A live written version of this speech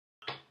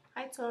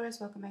Taurus,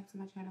 welcome back to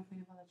my channel,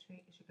 Queen of All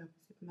Trade. It's your girl,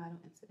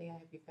 Mizzsupermodel, and today I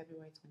have your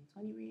February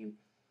 2020 reading.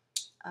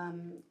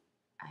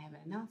 I have an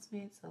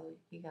announcement, so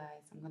you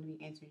guys, I'm going to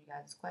be answering you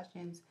guys'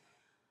 questions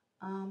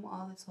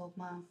all this whole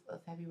month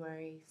of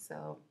February.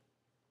 So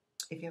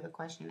if you have a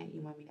question that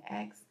you want me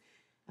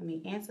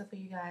to answer for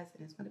you guys,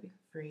 and it's going to be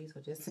for free, so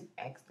just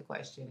ask the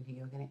question and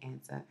you're going to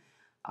answer.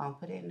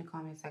 Put it in the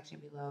comment section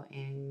below,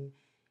 and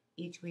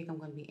each week I'm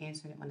going to be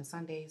answering it on a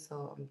Sunday,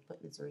 so I'm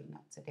putting this reading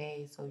up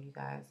today, so you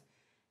guys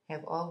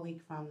have all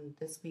week from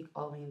this week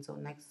all the way until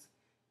next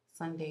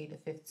Sunday,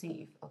 the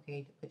 15th,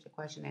 okay, to put your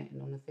question in.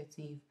 And on the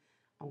 15th,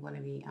 I'm going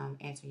to be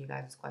answering you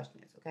guys'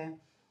 questions, okay?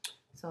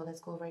 So let's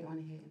go right on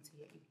ahead into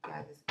your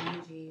guys'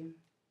 energy.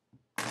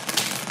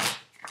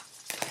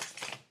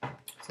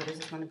 So this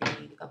is going to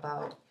be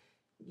about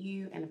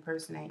you and the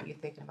person that you're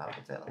thinking about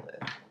dealing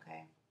with,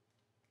 okay?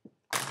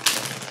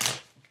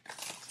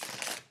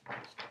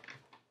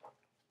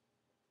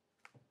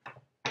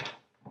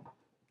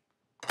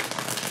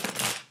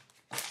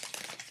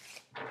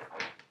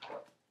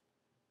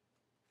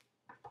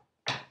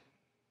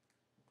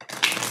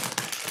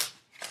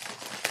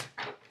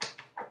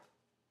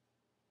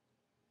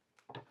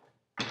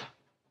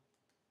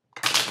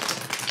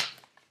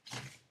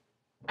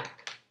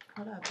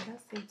 Hold up, did I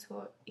say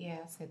Taurus? Yeah,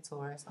 I said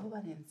Taurus. I hope I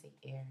didn't say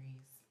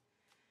Aries.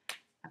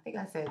 I think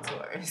I said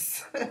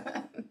Taurus.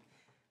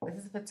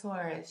 This is for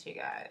Taurus, you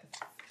guys.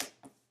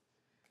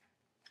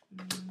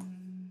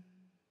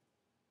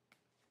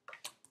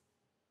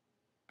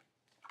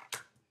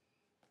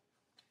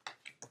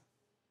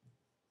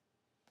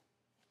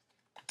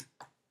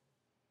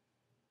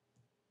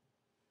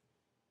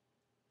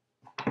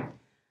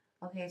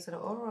 Okay, so the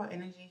overall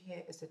energy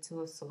here is the Two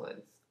of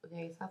Swords.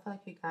 Okay, so I feel like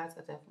you guys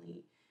are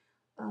definitely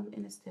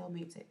in a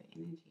stalemate type of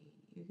energy.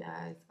 You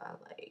guys are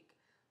like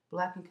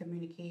blocking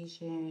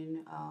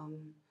communication,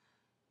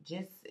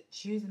 just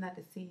choosing not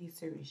to see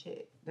certain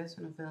shit. That's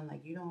what I'm feeling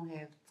like. You don't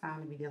have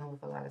time to be dealing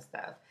with a lot of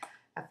stuff.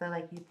 I feel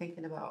like you're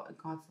thinking about and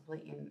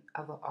contemplating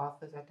other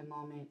offers at the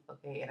moment,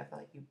 okay, and I feel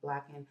like you're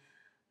blocking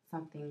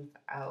some things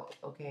out,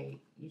 okay.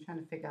 You're trying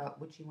to figure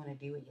out what you want to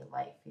do with your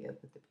life here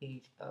with the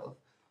Page of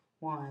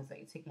Wands. Like,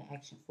 you're taking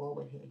action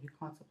forward here. You're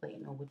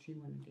contemplating on what you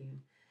want to do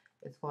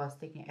as far as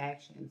taking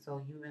action.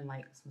 So you're in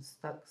like some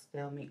stuck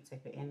stalemate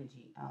type of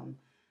energy.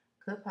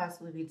 Could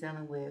possibly be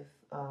dealing with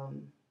I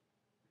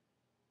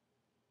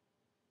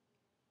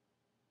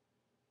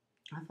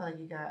feel like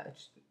you got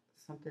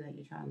something that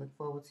you're trying to look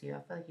forward to.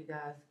 I feel like you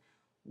guys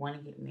want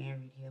to get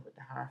married here with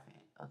the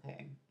Hierophant,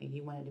 okay? And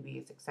you want it to be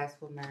a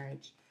successful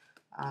marriage,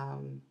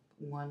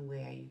 one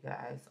where you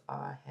guys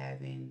are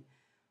having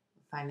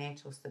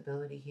financial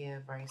stability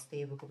here, very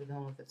stable. Could be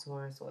going with a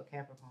Taurus or a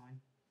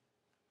Capricorn,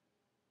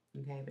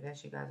 okay? But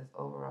that's you guys'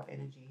 overall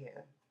energy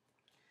here.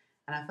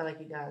 And I feel like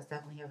you guys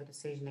definitely have a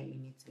decision that you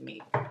need to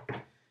make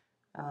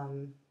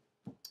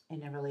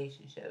in a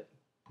relationship.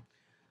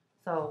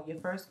 So your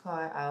first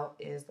card out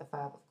is the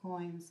Five of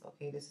Coins.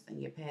 Okay, this is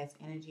in your past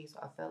energy. So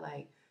I feel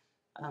like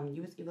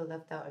you was either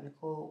left out in the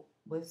cold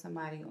with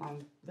somebody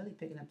on really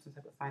picking up some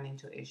type of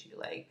financial issue.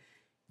 Like,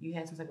 you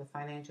had some type of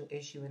financial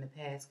issue in the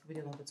past. Could be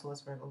dealing with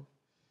Taurus, Virgo,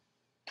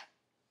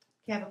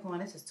 Capricorn.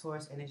 This is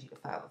Taurus energy, the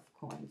Five of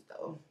Coins,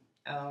 though.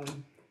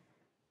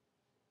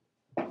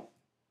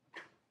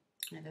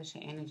 And that's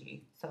your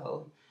energy.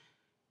 So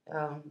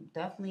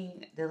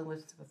definitely dealing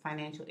with some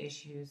financial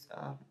issues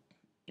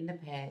in the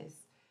past.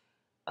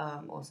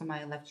 Or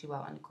somebody left you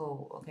out in the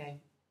cold, okay?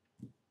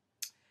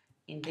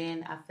 And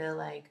then I feel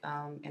like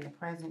in the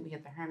present, we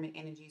have the Hermit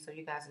energy. So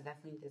you guys are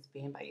definitely just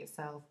being by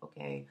yourself,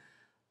 okay?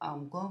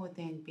 Going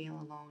within, being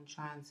alone,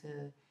 trying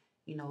to,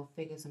 you know,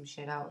 figure some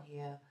shit out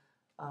here.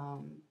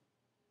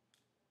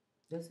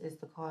 This is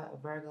the card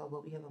of Virgo,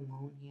 but we have a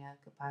moon here.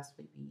 Could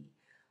possibly be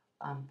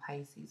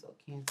Pisces or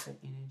Cancer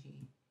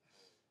energy,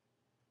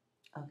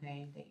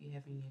 okay, that you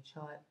have in your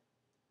chart,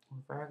 or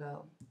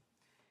Virgo.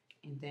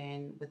 And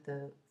then with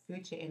the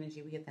future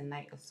energy, we have the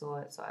Knight of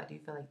Swords. So I do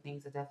feel like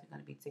things are definitely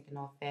going to be taking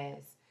off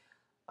fast,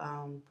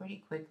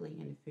 pretty quickly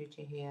in the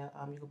future here.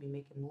 You're going to be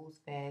making moves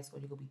fast, or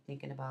you're going to be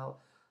thinking about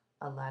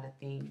a lot of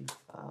things.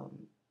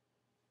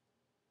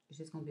 It's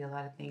just going to be a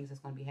lot of things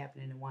that's going to be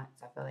happening at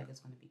once. I feel like it's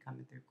going to be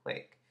coming through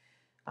quick.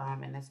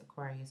 And that's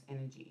Aquarius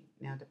energy.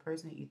 Now, the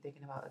person that you're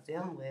thinking about is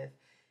dealing with,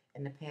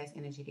 in the past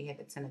energy, they had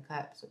the Ten of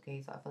Cups,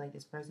 okay? So I feel like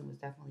this person was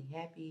definitely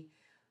happy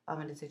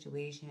in the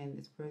situation.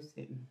 This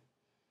person...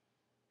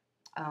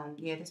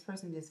 yeah, this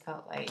person just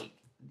felt like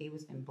they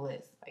was in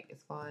bliss. Like,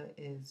 as far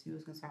as you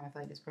was concerned, I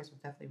feel like this person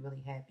was definitely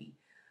really happy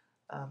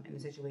in the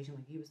situation.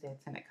 Like, he was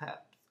that Ten of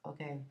Cups,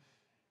 okay?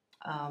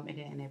 And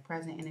then in their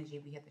present energy,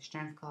 we have the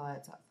Strength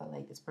card. So I feel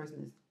like this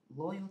person is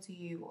loyal to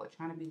you, or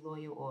trying to be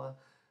loyal, or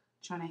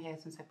trying to have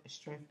some type of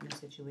strength in the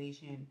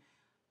situation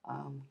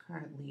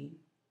currently.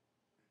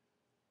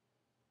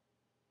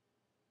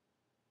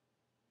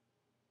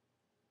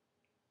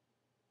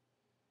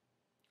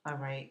 All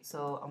right,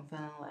 so I'm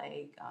feeling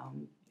like,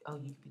 oh,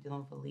 you could be dealing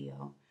with a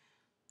Leo,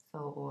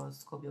 so, or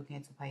Scorpio,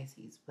 Cancer,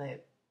 Pisces,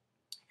 but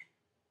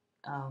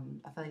I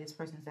feel like this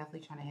person is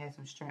definitely trying to have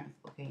some strength,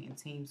 okay, and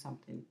tame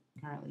something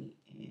currently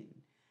in.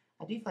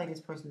 I do feel like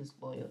this person is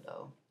loyal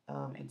though.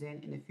 And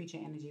then in the future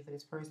energy for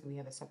this person, we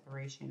have a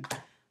separation,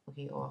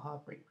 okay, or a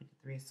heartbreak with the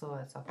Three of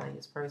Swords. So I feel like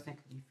this person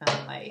could be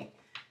feeling like,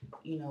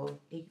 you know,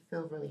 they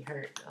feel really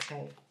hurt,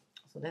 okay?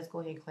 So let's go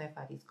ahead and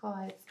clarify these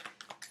cards.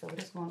 So what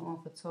is going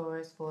on for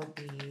Taurus for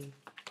the,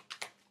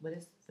 what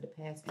is for the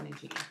past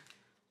energy?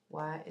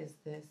 Why is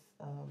this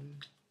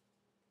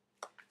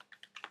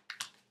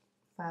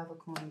Five of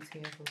Coins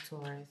here for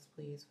Taurus,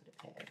 please, for the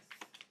past?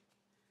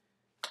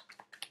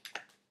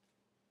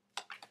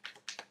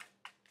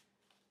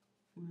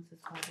 What is this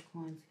Five of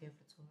Coins here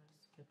for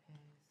Taurus for the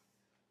past?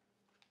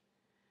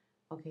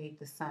 Okay,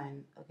 the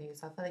Sun. Okay,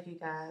 so I feel like you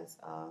guys,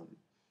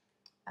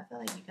 I feel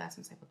like you got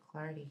some type of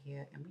clarity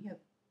here, and we have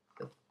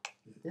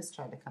this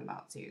tried to come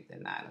out too, the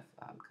Nine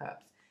of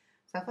Cups.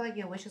 So I feel like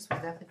your wishes were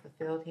definitely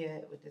fulfilled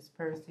here with this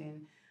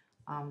person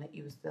that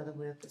you was dealing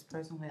with, this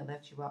person who had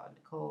left you out in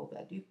the cold.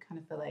 But I do kind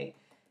of feel like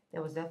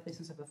there was definitely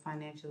some type of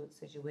financial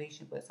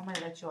situation, but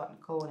somebody let you out in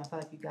the cold, and I feel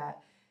like you got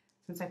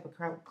some type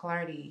of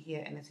clarity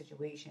here in the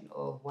situation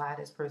of why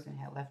this person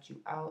had left you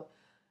out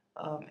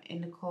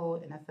in the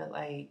cold. And I felt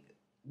like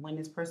when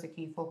this person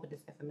came forth with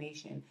this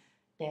information,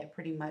 that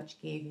pretty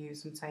much gave you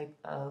some type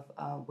of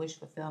wish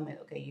fulfillment.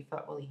 Okay, you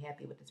felt really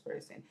happy with this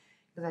person.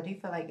 Because I do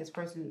feel like this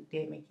person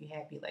did make you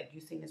happy. Like,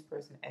 you seen this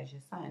person as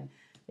your son.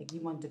 Like,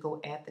 you wanted to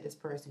go after this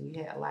person.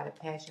 You had a lot of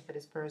passion for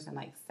this person.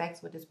 Like,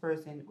 sex with this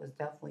person was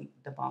definitely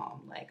the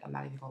bomb. Like, I'm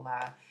not even gonna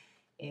lie.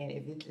 And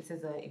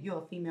if you're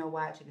a female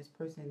watching, this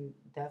person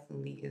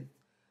definitely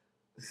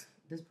is.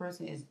 This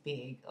person is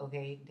big.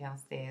 Okay,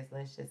 downstairs.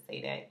 Let's just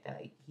say that.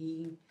 Like,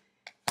 he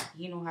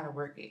know how to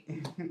work it.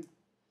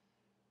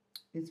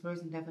 This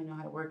person definitely know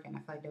how to work, and I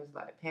feel like there was a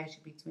lot of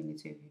passion between the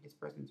two of you. This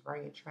person's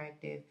very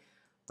attractive,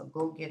 a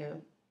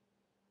go-getter,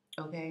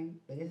 okay?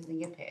 But this is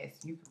in your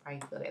past. You could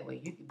probably feel that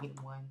way. You could be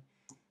the one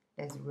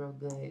that's real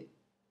good,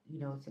 you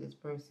know, to this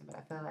person. But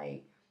I feel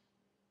like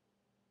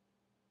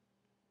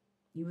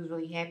you was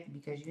really happy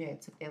because you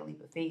had took that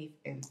leap of faith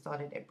and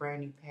started a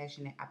brand new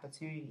passionate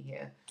opportunity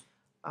here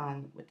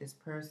with this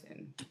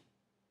person.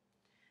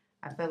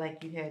 I feel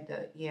like you had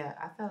the, yeah,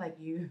 I felt like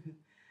you...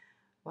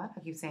 Why do I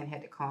keep saying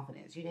had the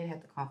confidence? You didn't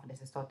have the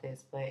confidence to start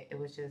this, but it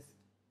was just,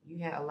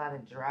 you had a lot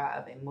of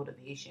drive and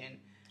motivation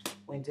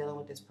when dealing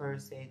with this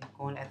person,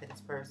 going after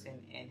this person,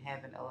 and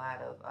having a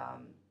lot of,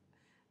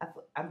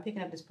 I'm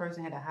picking up this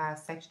person had a high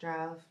sex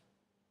drive.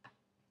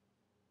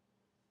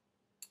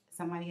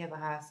 Somebody have a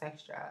high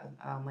sex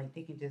drive. Like,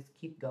 they can just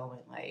keep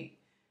going. Like,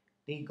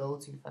 they go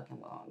too fucking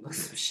long or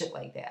some shit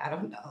like that. I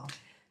don't know.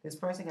 This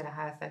person got a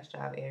high sex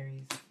drive,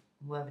 Aries,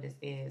 whoever this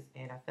is,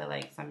 and I feel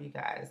like some of you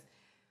guys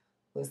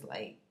was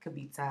like, could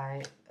be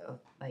tired of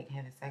like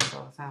having sex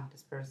all the time with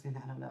this person.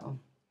 I don't know.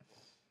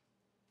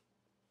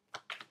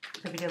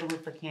 Could be dealing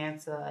with for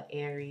Cancer,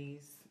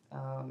 Aries,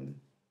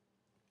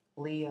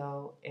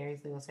 Leo,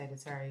 Aries, Leo,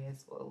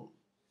 Sagittarius, or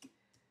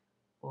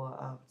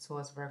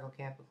Taurus, Virgo,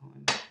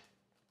 Capricorn.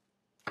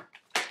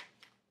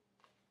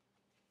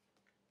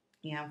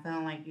 Yeah, I'm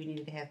feeling like you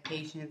needed to have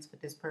patience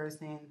with this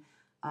person.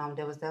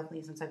 There was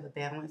definitely some type of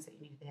balance that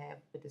you needed to have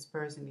with this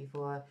person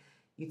before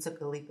you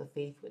took a leap of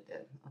faith with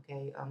them,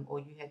 okay? Or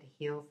you had to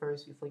heal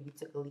first before you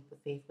took a leap of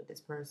faith with this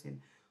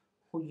person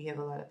who you have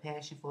a lot of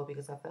passion for,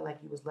 because I felt like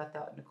you was left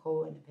out in the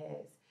cold in the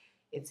past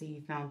until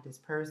you found this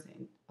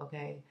person,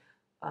 okay?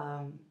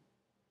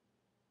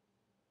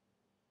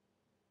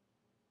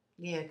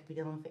 Yeah, it could be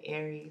dealing for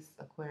Aries,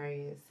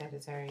 Aquarius,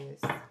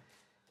 Sagittarius. A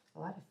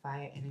lot of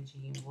fire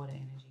energy and water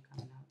energy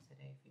coming out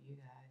today for you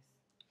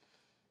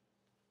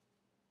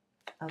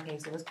guys. Okay,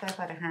 so let's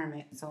clarify the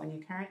Hermit. So in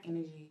your current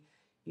energy,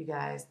 you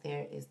guys,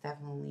 there is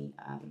definitely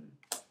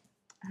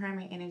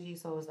Hermit energy.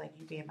 So it's like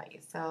you being by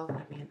yourself,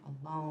 you being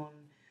alone.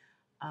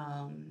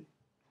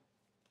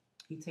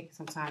 You taking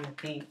some time to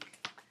think.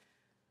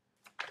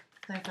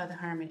 Clarify the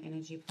Hermit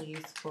energy,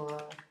 please, for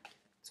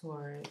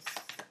Taurus.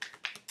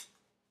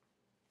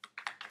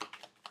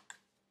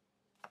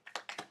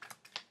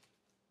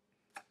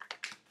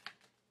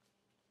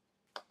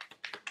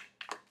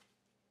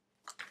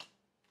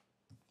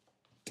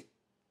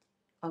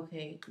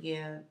 Okay,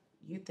 yeah,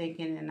 you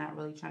thinking and not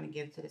really trying to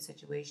give to the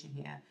situation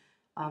here.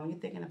 You're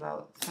thinking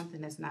about something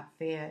that's not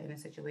fair in a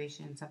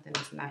situation, something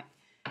that's not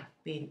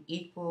being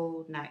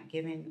equal, not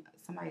giving,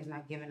 somebody's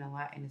not giving a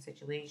lot in a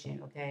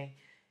situation, okay?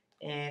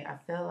 And I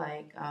feel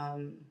like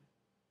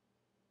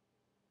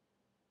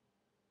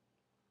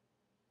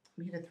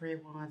we the Three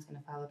of Wands and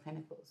the Five of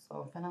Pentacles.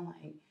 So I'm feeling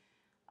like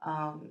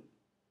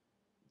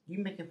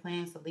you making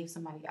plans to leave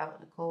somebody out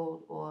in the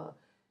cold, or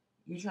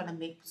you trying to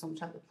make some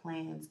type of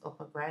plans or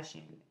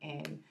progression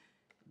and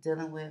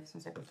dealing with some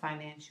type of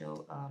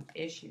financial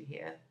issue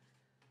here.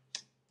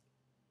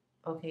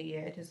 Okay, yeah,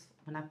 it just,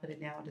 when I put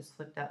it down, it just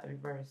flipped out the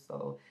reverse.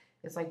 So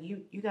it's like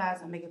you guys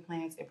are making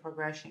plans and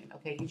progression.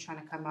 Okay, you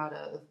trying to come out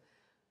of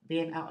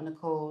being out in the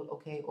cold,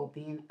 okay, or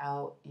being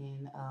out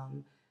in,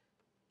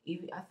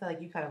 I feel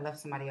like you kind of left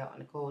somebody out in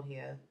the cold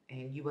here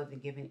and you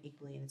wasn't given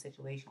equally in the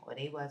situation, or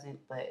they wasn't,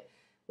 but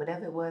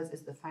whatever it was,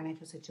 it's the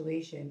financial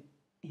situation.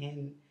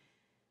 And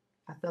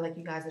I feel like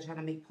you guys are trying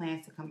to make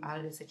plans to come out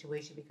of this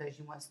situation because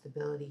you want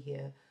stability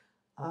here.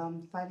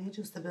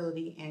 Financial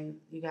stability, and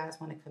you guys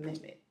want a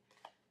commitment.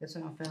 That's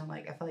what I'm feeling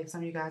like. I feel like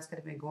some of you guys could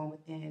have been going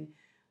within.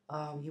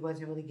 You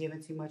wasn't really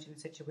giving too much in the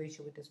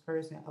situation with this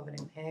person other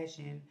than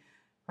passion.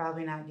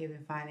 Probably not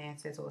giving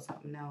finances or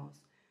something else.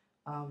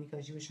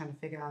 Because you was trying to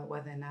figure out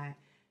whether or not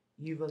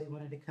you really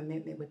wanted a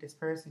commitment with this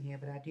person here.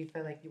 But I do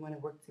feel like you want to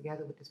work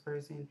together with this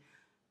person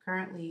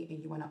currently,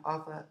 and you want to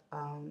offer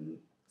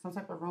some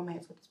type of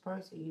romance with this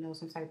person, you know,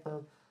 some type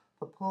of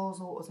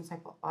proposal or some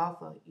type of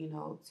offer, you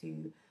know,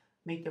 to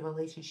make the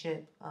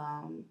relationship,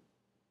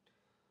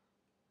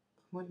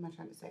 what am I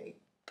trying to say?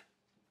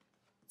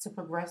 To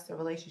progress the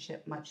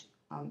relationship much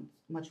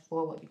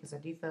forward, because I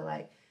do feel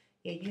like,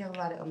 yeah, you have a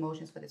lot of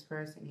emotions for this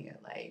person here.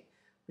 Like,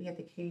 we have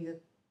the Queen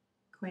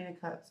of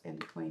Cups and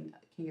the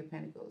King of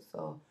Pentacles.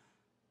 So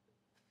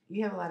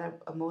you have a lot of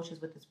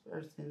emotions with this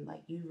person.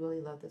 Like, you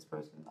really love this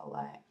person a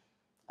lot.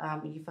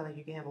 And you feel like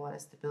you can have a lot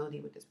of stability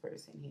with this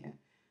person here.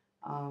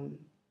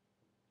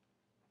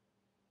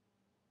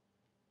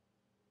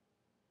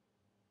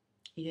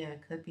 Yeah,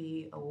 it could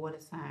be a water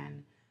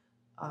sign,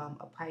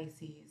 a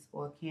Pisces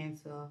or a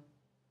Cancer,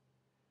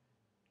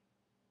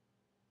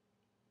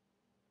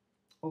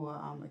 or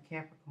a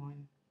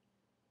Capricorn.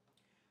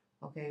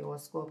 Okay, or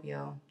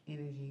Scorpio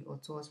energy, or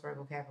Taurus,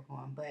 Virgo,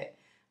 Capricorn. But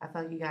I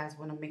feel like you guys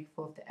want to make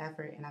forth the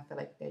effort, and I feel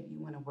like that you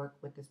want to work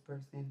with this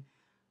person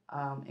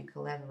and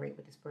collaborate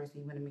with this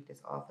person. You want to make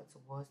this offer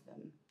towards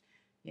them.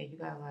 Yeah, you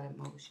got a lot of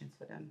emotions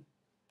for them.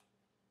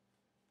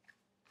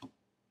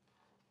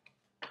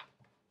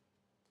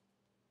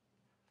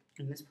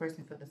 And this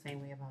person feels the same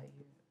way about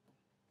you.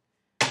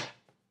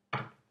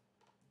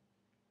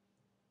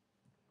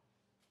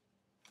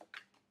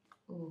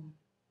 Ooh.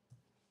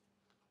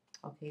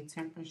 Okay,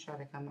 Temperance try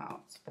to come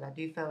out. But I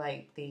do feel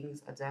like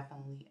things are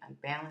definitely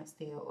unbalanced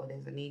here, or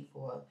there's a need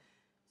for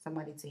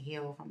somebody to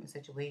heal from a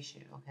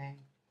situation, okay?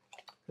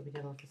 Could be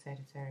dealing with the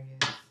Sagittarius.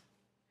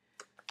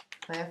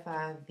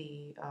 Clarify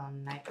the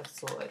Knight of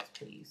Swords,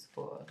 please,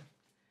 for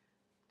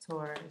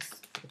Taurus,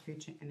 for the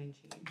future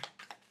energy.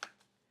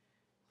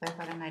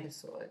 Clarify the Knight of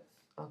Swords.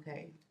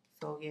 Okay,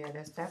 so yeah,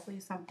 there's definitely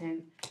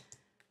something,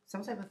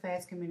 some type of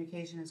fast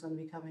communication is going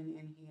to be coming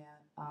in here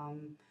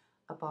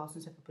about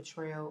some type of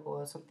betrayal,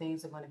 or some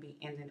things are going to be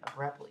ending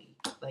abruptly.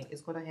 Like,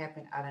 it's going to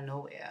happen out of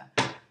nowhere.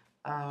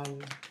 I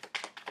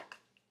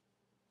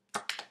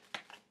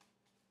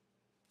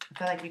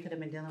feel like you could have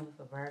been dealing with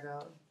a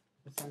Virgo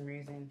for some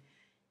reason.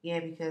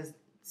 Yeah, because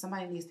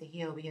somebody needs to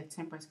heal. We have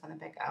Temperance coming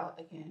back out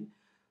again.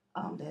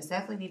 There's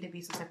definitely need to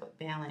be some type of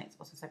balance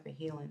or some type of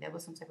healing. There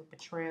was some type of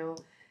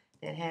betrayal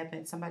that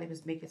happened. Somebody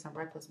was making some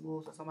reckless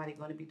moves, or somebody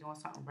going to be doing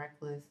something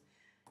reckless.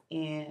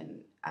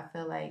 And I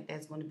feel like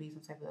there's going to be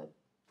some type of,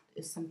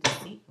 it's some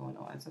deceit going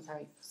on.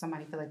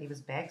 Somebody feel like they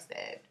was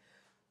backstabbed.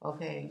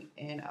 Okay,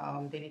 and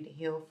they need to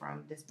heal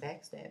from this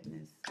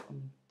backstabbing.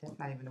 That's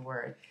not even a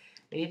word.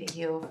 They need to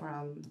heal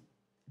from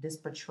this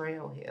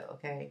betrayal here,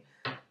 okay?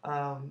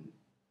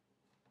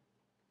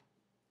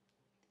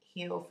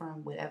 Heal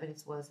from whatever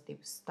this was that they were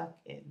stuck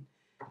in.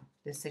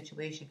 This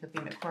situation could be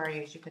an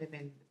Aquarius. You could have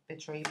been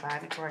betrayed by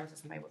an Aquarius, or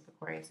somebody with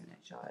Aquarius in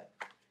that chart.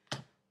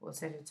 Or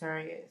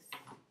Sagittarius.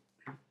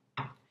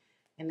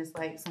 And it's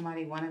like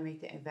somebody want to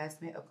make the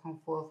investment or come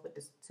forth with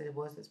this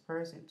towards this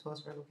person,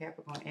 Taurus, Virgo,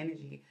 Capricorn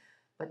energy.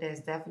 But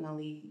there's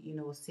definitely, you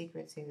know,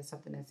 secrets here. There's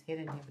something that's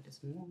hidden here with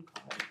this Moon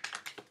card.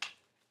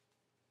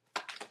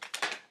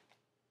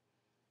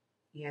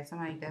 Yeah,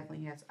 somebody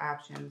definitely has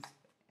options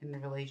in the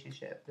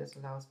relationship. This is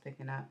what I was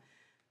picking up.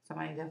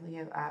 Somebody definitely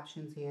have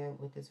options here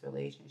with this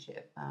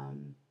relationship.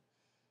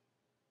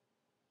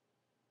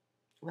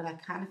 But I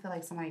kind of feel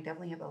like somebody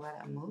definitely have a lot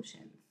of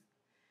emotions.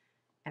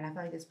 And I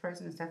feel like this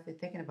person is definitely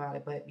thinking about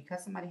it. But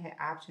because somebody had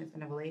options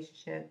in a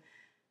relationship,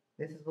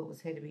 this is what was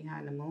hidden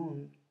behind the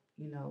Moon,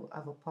 you know,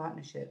 other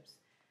partnerships.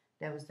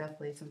 There was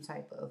definitely some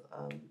type of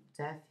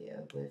death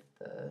here with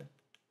the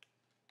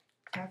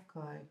Death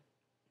card.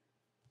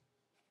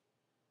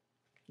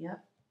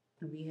 Yep.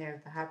 And we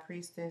have the High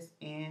Priestess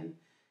and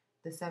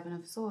the Seven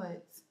of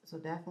Swords. So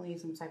definitely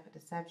some type of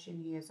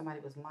deception here. Somebody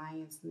was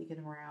lying, sneaking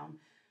around.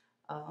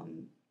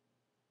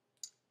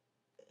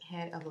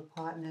 Had other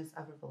partners,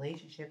 other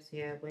relationships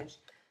here, which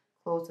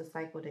closed the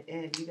cycle to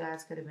end. You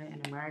guys could have been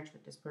in a marriage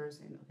with this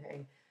person,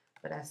 okay?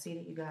 But I see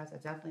that you guys are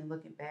definitely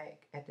looking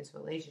back at this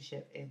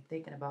relationship and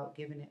thinking about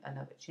giving it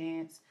another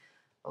chance,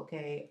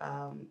 okay?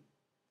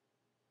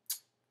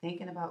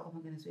 Thinking about, oh my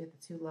goodness, we have the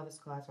two Lovers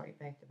cards right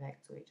back to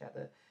back to each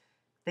other.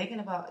 Thinking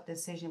about a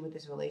decision with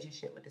this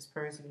relationship with this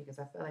person, because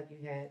I feel like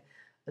you had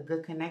a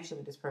good connection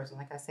with this person.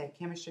 Like I said,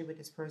 chemistry with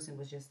this person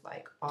was just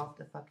like off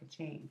the fucking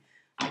chain.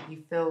 Like,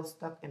 you feel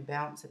stuck and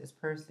bound to this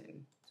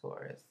person,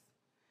 Taurus.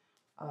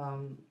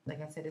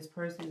 Like I said, this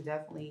person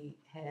definitely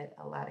had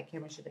a lot of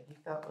chemistry. Like, you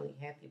felt really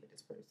happy with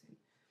this person.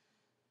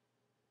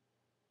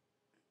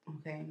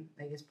 Okay?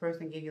 Like, this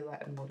person gave you a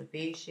lot of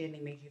motivation. They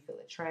made you feel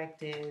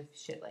attractive.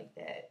 Shit like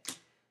that.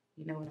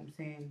 You know what I'm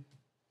saying?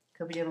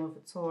 Could be dealing with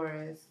a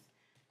Taurus,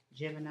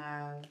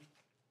 Gemini.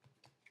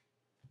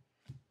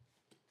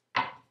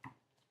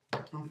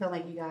 I feel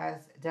like you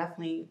guys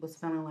definitely was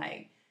feeling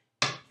like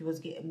you was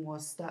getting more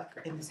stuck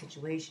in the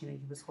situation and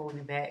you was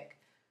holding back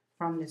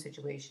from the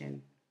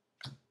situation.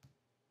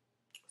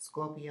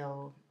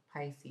 Scorpio,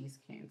 Pisces,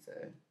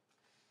 Cancer.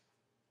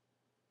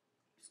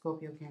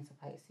 Scorpio, Cancer,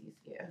 Pisces,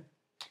 yeah.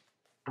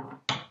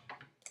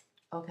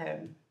 Okay.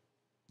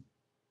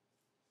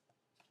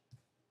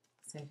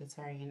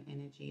 Sagittarian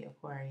energy,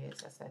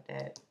 Aquarius, I said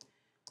that.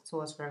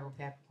 Taurus, Virgo,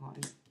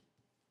 Capricorn.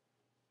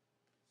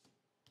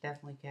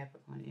 Definitely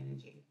Capricorn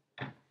energy.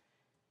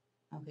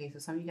 Okay, so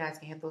some of you guys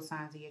can have those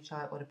signs in your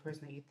chart, or the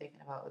person that you're thinking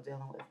about or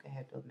dealing with can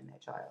have them in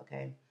that chart,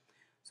 okay?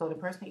 So the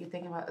person that you're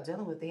thinking about or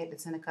dealing with, they had the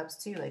Ten of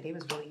Cups too. Like, they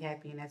was really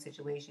happy in that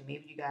situation.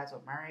 Maybe you guys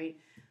were married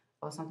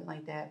or something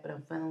like that, but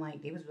I'm feeling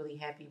like they was really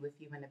happy with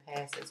you in the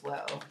past as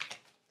well.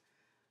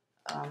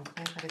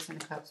 Clarify the Ten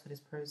of Cups for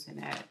this person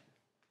that...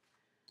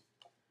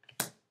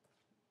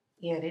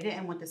 Yeah, they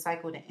didn't want the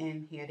cycle to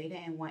end here. They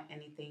didn't want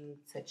anything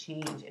to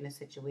change in the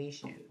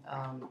situation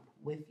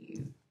with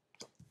you.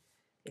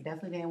 They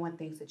definitely didn't want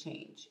things to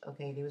change.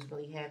 Okay, they was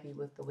really happy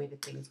with the way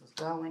that things was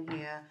going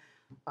here.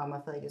 I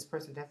feel like this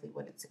person definitely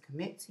wanted to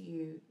commit to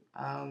you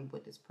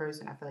with this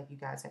person. I feel like you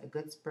guys had a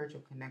good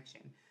spiritual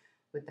connection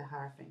with the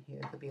Hierophant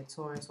here. It could be a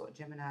Taurus or a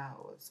Gemini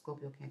or a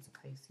Scorpio, Cancer,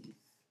 Pisces.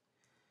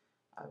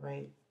 All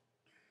right.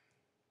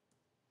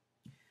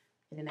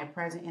 And then that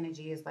present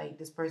energy is like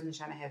this person is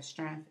trying to have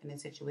strength in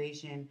this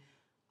situation.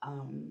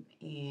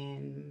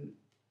 And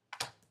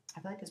I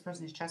feel like this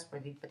person is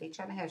trustworthy, but they're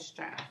trying to have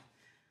strength.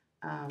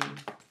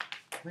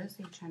 What is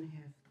they trying to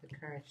have the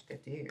courage to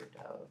do,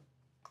 though?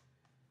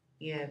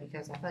 Yeah,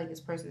 because I feel like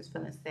this person is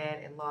feeling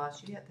sad and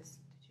lost. You have this.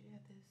 Did you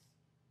have this?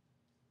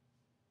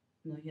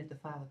 No, you have the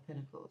Five of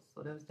Pentacles.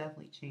 So there was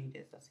definitely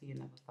changes. I see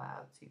another 5,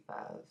 2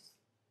 5s.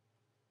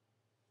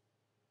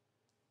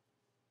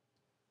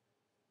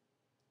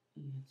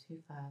 Yeah,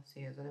 2 5s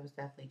here. So there was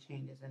definitely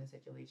changes in the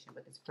situation,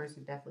 but this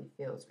person definitely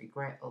feels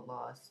regret or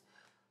loss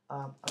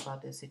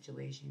about this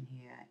situation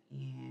here.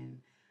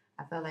 And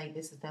I feel like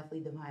this is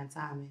definitely divine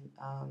timing.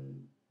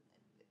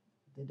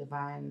 The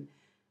divine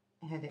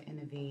had to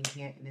intervene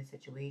here in this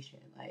situation.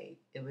 Like,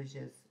 it was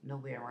just no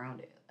way around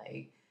it.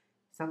 Like,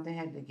 something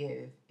had to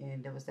give,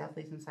 and there was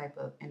definitely some type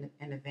of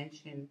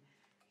intervention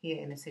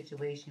here in the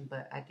situation.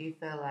 But I do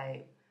feel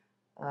like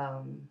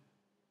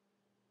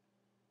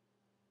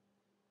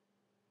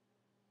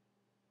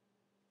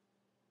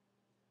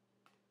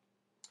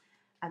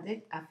I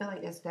feel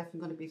like there's definitely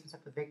going to be some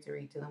type of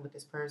victory dealing with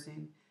this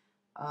person.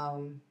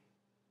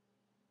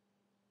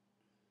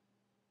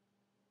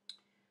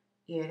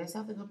 Yeah, there's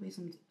definitely going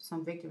to be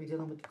some victory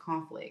dealing with the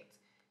conflict,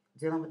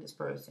 dealing with this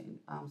person.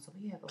 So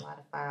we have a lot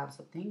of fives.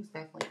 So things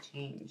definitely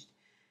changed.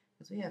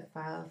 Because we have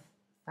five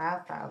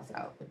fives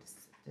out with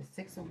the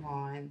Six of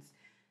Wands,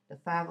 the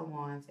Five of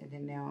Wands, and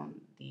then now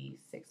the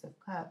Six of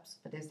Cups.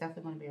 But there's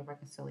definitely going to be a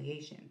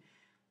reconciliation.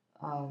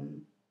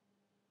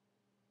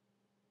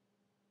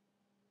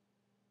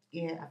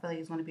 Yeah, I feel like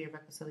it's going to be a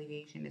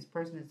reconciliation. This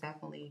person is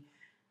definitely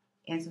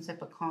in some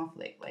type of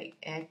conflict. Like,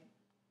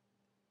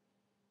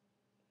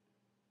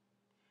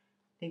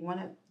 they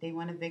want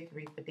a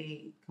victory, but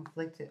they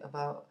conflicted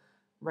about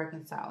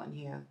reconciling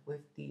here with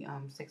the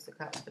Six of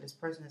Cups. But this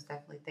person is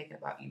definitely thinking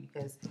about you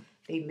because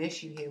they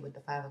miss you here with the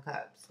Five of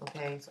Cups.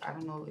 Okay, so I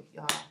don't know if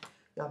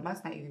y'all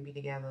must not even be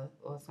together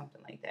or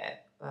something like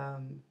that.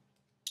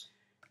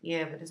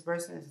 Yeah, but this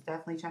person is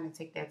definitely trying to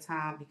take that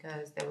time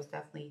because there was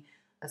definitely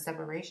a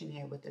separation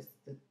here with the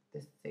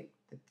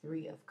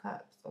Three of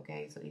Cups.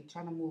 Okay, so they're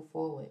trying to move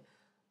forward.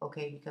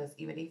 Okay, because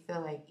even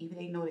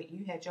they know that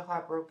you had your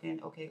heart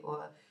broken. Okay,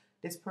 or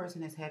this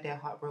person has had their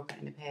heart broken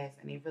in the past,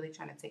 and they're really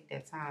trying to take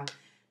that time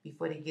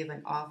before they give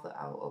an offer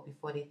out or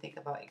before they think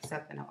about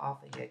accepting an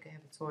offer here. Could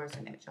have a Taurus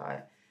in that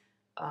chart,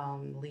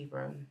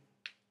 Libra.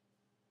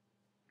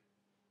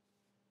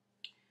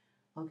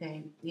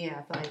 Okay, yeah,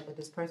 I feel like with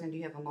this person, do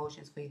you have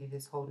emotions for you to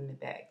just holding it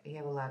back? They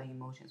have a lot of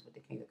emotions with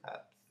the King of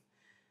Cups.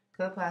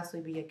 Could possibly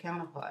be your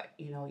counterpart,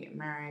 your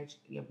marriage,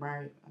 you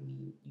could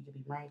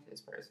be married to this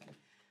person.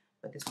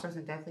 But this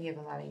person definitely have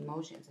a lot of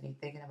emotions, and they're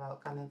thinking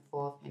about coming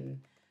forth and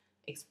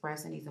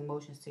expressing these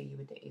emotions to you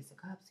with the Ace of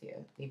Cups here.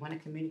 They want to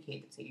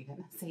communicate it to you.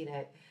 Can I say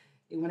that?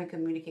 They want to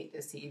communicate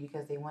this to you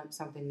because they want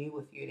something new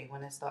with you. They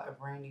want to start a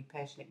brand new,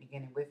 passionate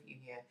beginning with you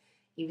here.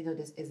 Even though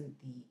this isn't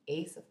the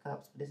Ace of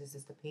Cups, but this is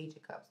just the Page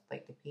of Cups.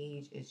 Like, the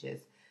Page is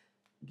just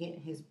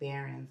getting his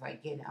bearings,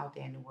 like getting out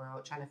there in the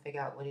world, trying to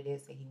figure out what it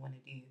is that he want to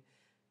do,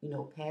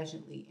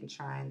 passionately, and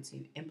trying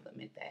to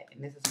implement that.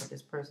 And this is what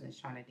this person is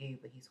trying to do.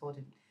 But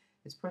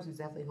this person's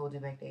definitely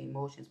holding back their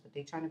emotions, but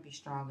they're trying to be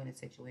strong in the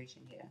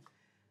situation here.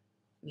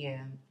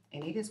 Yeah,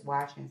 and they just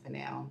watching for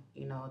now.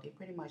 They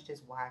pretty much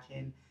just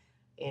watching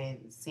and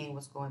seeing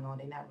what's going on.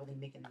 They're not really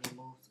making any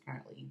moves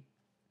currently.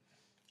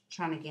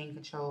 Trying to gain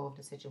control of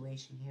the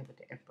situation here with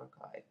the Emperor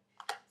card.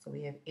 So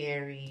we have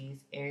Aries,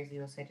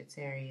 Leo,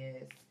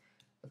 Sagittarius,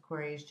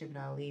 Aquarius,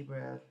 Gemini,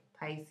 Libra,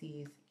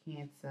 Pisces,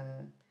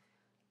 Cancer,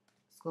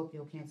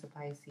 Scorpio, Cancer,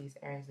 Pisces,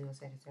 Aries, Leo,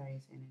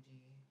 Sagittarius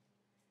energy.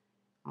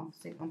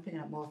 I'm picking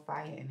up more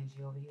fire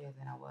energy over here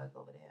than I was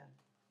over there.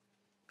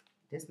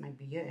 this might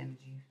be your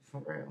energy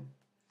for real.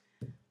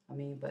 I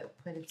mean, but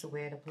put it to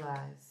where it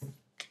applies.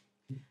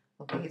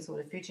 Okay, so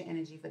the future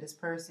energy for this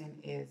person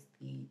is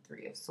the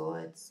Three of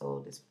Swords.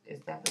 So this is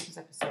definitely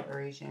some type of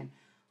separation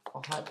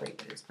or heartbreak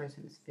that this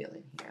person is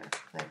feeling here.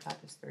 Like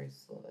about this Three of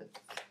Swords.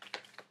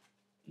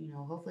 You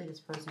know, hopefully this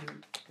person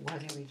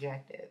wasn't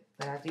rejected,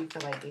 but I do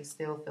feel like they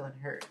still feeling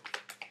hurt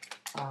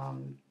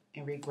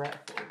and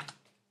regretful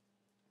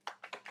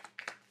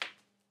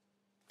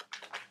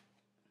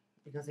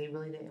because they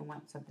really didn't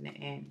want something to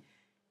end.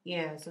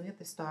 Yeah, so we have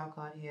the Star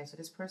card here. So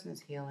this person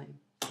is healing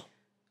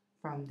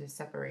from this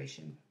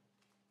separation.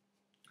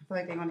 I feel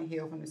like they're going to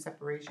heal from the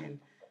separation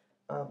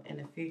in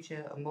the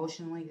future.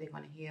 Emotionally, they're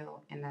going to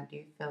heal. And I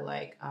do feel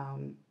like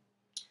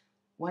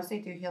once they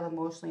do heal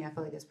emotionally, I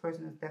feel like this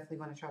person is definitely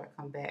going to try to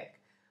come back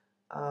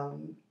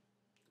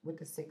with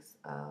the Six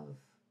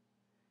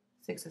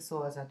of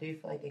Swords. I do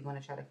feel like they're going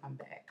to try to come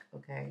back,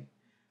 okay?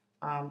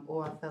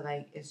 Or I feel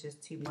like it's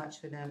just too much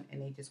for them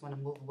and they just want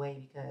to move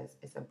away because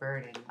it's a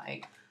burden.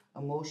 Like,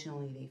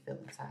 emotionally, they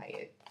feeling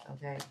tired,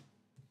 okay?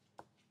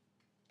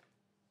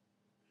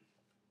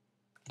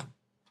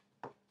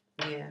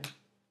 Yeah.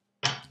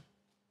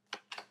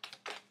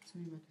 Tell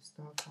me about the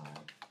Star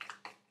card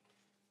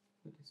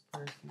with this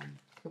person.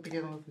 Could be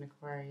dealing with an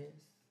Aquarius.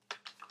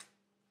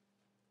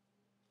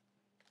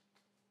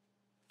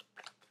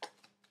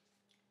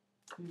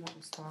 Tell me about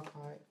the Star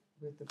card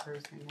with the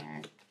person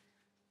that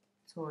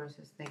Taurus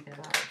is thinking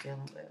about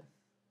dealing with.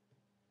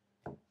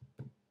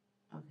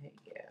 Okay,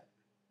 yeah.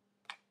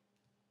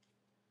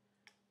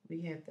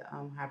 We have the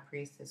High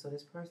Priestess. So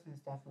this person is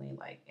definitely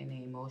like in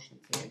the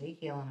emotions here. They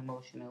healing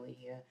emotionally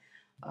here.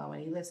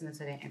 When you listen to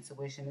their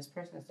intuition, this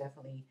person is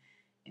definitely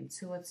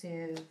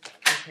intuitive.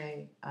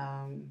 Okay.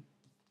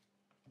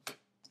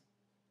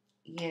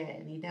 Yeah,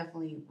 and he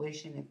definitely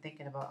wishing and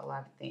thinking about a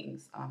lot of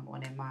things on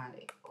their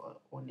mind or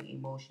on the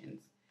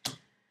emotions.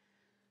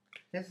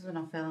 This is what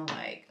I'm feeling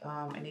like.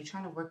 And they're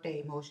trying to work their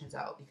emotions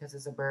out because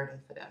it's a burden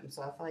for them.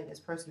 So I feel like this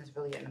person is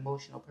really an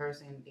emotional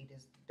person. They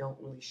just don't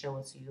really show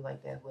it to you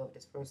like that. Whoever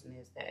this person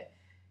is that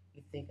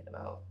you're thinking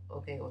about,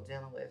 okay, or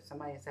dealing with.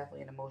 Somebody is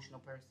definitely an emotional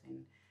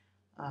person.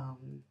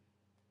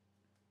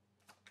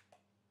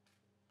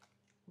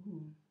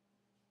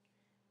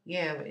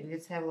 Yeah, but they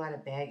just have a lot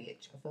of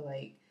baggage. I feel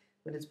like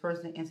when this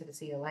person entered the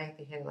sea of life,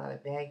 they had a lot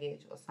of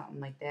baggage or something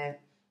like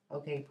that.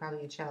 Okay,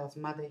 probably a child's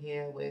mother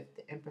here with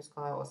the Empress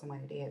card or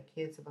somebody they have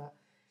kids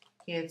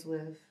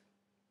with.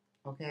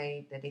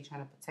 Okay, that they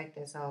trying to protect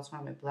themselves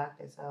from and block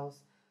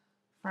themselves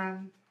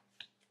from.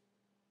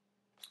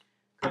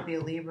 Could be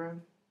a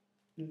Libra.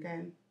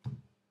 Okay.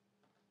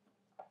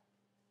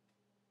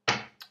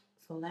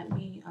 So let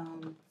me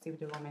see what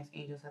the romance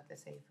angels have to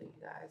say for you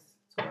guys,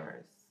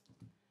 Taurus.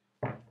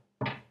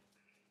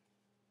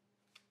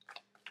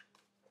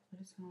 What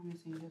does the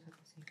romance angels have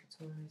to say for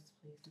Taurus,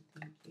 please and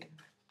thank you.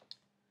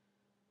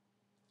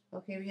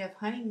 Okay, we have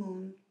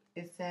honeymoon.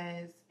 It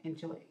says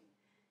enjoy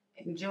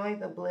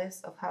the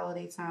bliss of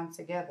holiday time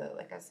together.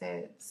 Like I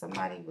said,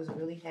 somebody was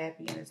really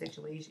happy in a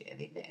situation and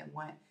they didn't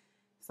want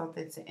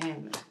something to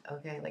end.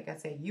 Okay, like I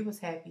said, you was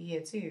happy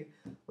here too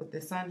with the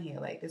sun here.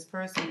 Like this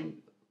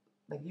person,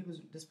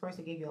 this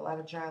person gave you a lot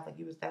of drive. Like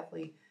you was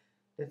definitely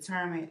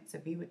determined to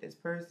be with this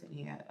person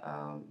here.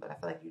 But I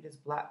feel like you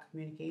just blocked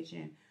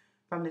communication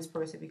from this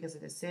person because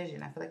of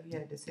decision. I feel like you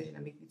had a decision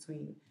to make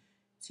between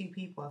two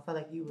people. I feel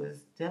like you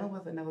was dealing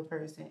with another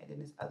person and then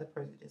this other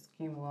person just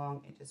came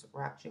along and just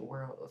rocked your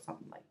world or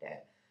something like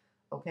that.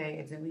 Okay,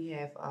 and then we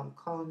have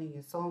calling in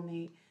your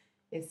soulmate.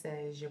 It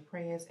says your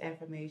prayers,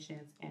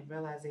 affirmations, and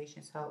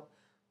realizations help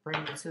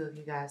bring the two of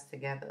you guys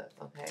together.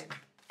 Okay.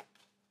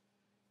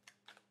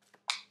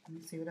 Let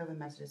me see what other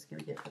messages can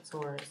we get for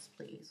Taurus,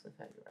 please, for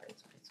February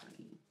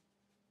 2020.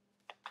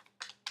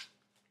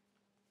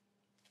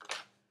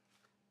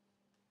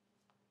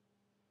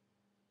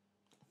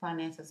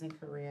 Finances and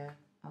career.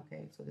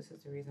 Okay, so this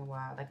is the reason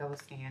why, like I was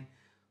saying,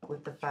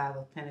 with the Five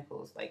of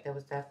Pentacles, like there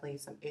was definitely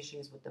some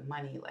issues with the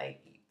money,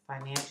 like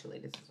financially.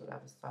 This is what I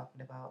was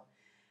talking about.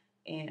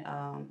 And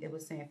it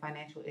was saying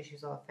financial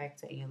issues are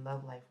affecting your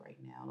love life right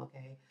now,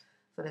 okay?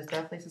 So there's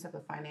definitely some type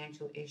of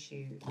financial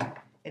issues.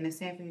 And it's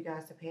saying for you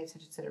guys to pay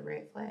attention to the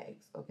red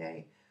flags,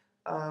 okay?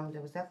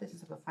 There was definitely some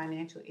type of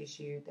financial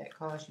issue that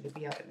caused you to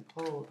be out in the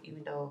cold,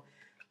 even though,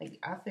 like,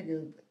 I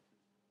figured,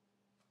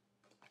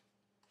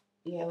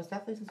 yeah, it was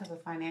definitely some type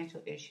of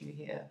financial issue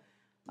here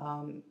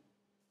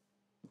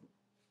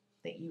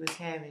that you was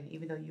having,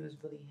 even though you was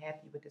really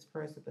happy with this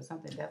person, but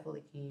something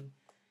definitely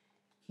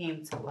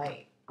came to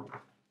light.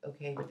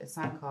 Okay, with the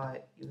Sun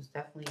card, it was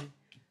definitely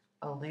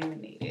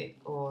illuminated,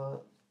 or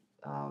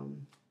I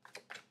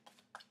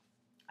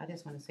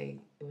just want to say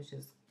it was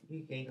just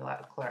you gained a lot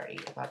of clarity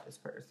about this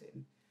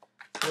person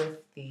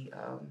with the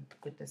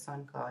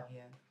Sun card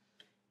here.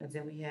 And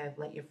then we have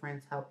let your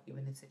friends help you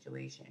in this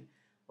situation.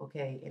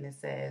 Okay, and it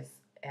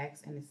says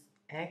ask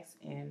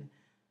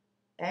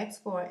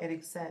for and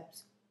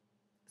accept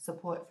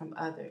support from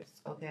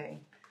others.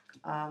 Okay,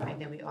 and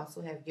then we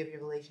also have give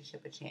your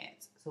relationship a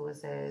chance. So it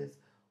says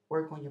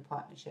work on your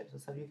partnership. So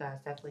some of you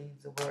guys definitely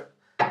need to work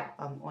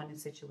on the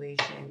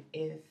situation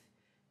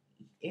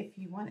if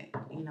you want it.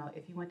 You know,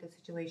 if you want the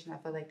situation, I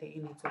feel like that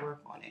you need to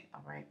work on it.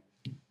 All right.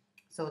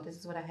 So this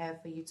is what I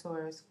have for you,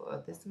 Taurus,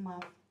 for this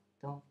month.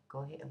 Don't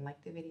go ahead and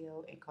like the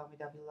video and comment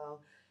down below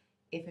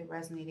if it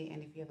resonated.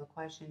 And if you have a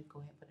question, go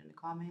ahead and put it in the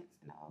comments.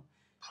 And I'll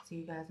see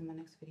you guys in my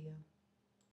next video.